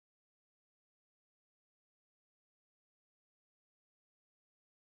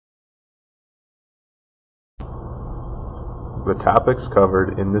The topics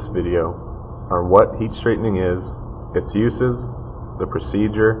covered in this video are what heat straightening is, its uses, the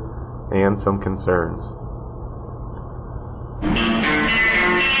procedure, and some concerns.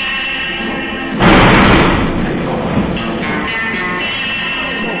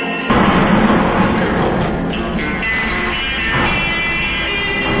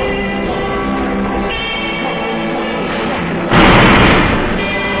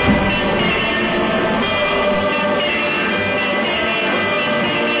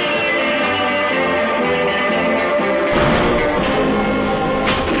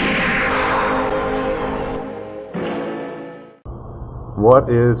 What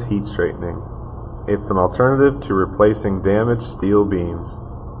is heat straightening? It's an alternative to replacing damaged steel beams.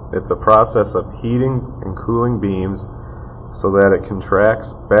 It's a process of heating and cooling beams so that it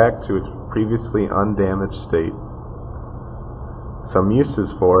contracts back to its previously undamaged state. Some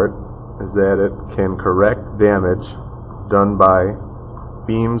uses for it is that it can correct damage done by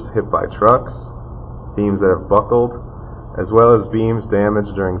beams hit by trucks, beams that have buckled, as well as beams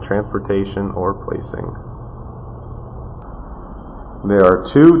damaged during transportation or placing. There are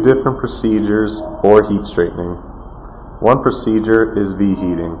two different procedures for heat straightening. One procedure is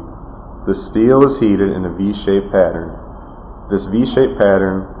V-heating. The steel is heated in a V-shaped pattern. This V-shaped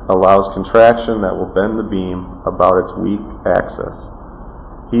pattern allows contraction that will bend the beam about its weak axis.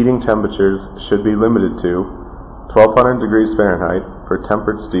 Heating temperatures should be limited to 1200 degrees Fahrenheit for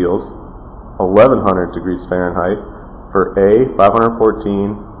tempered steels, 1100 degrees Fahrenheit for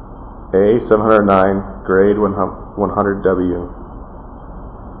A514, A709 grade 100W.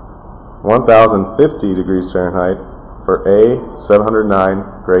 1050 degrees Fahrenheit for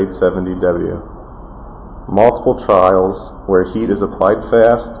A709 grade 70W. Multiple trials where heat is applied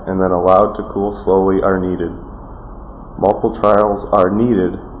fast and then allowed to cool slowly are needed. Multiple trials are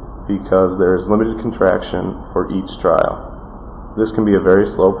needed because there is limited contraction for each trial. This can be a very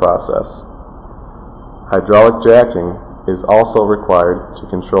slow process. Hydraulic jacking is also required to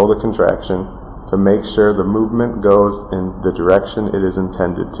control the contraction to make sure the movement goes in the direction it is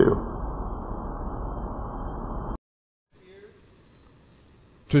intended to.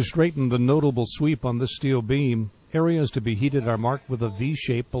 To straighten the notable sweep on this steel beam, areas to be heated are marked with a V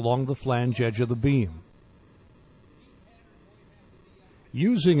shape along the flange edge of the beam.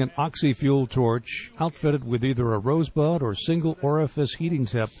 Using an oxy-fuel torch outfitted with either a rosebud or single orifice heating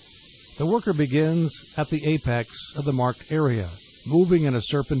tip, the worker begins at the apex of the marked area, moving in a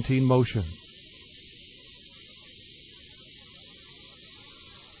serpentine motion.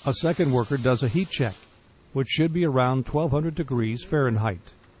 A second worker does a heat check, which should be around 1200 degrees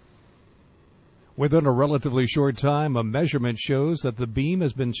Fahrenheit. Within a relatively short time, a measurement shows that the beam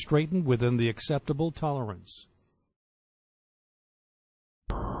has been straightened within the acceptable tolerance.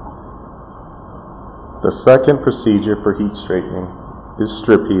 The second procedure for heat straightening is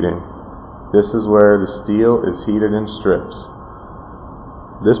strip heating. This is where the steel is heated in strips.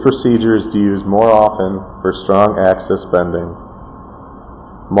 This procedure is used more often for strong axis bending.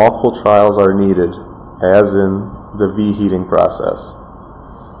 Multiple trials are needed, as in the V-heating process.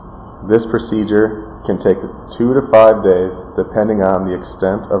 This procedure can take 2 to 5 days depending on the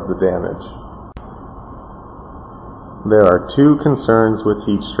extent of the damage. There are two concerns with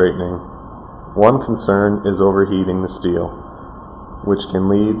heat straightening. One concern is overheating the steel, which can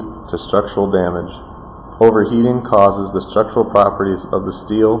lead to structural damage. Overheating causes the structural properties of the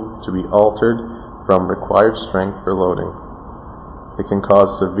steel to be altered from required strength for loading. It can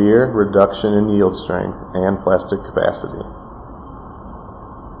cause severe reduction in yield strength and plastic capacity.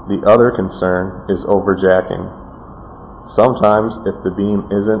 The other concern is overjacking. Sometimes, if the beam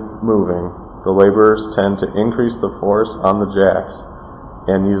isn't moving, the laborers tend to increase the force on the jacks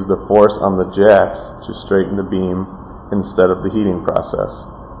and use the force on the jacks to straighten the beam instead of the heating process.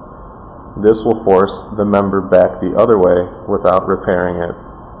 This will force the member back the other way without repairing it.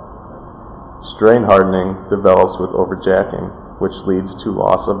 Strain hardening develops with overjacking, which leads to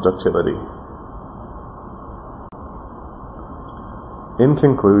loss of ductility. In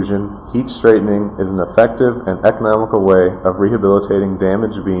conclusion, heat straightening is an effective and economical way of rehabilitating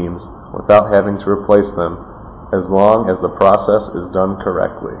damaged beams without having to replace them, as long as the process is done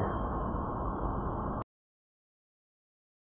correctly.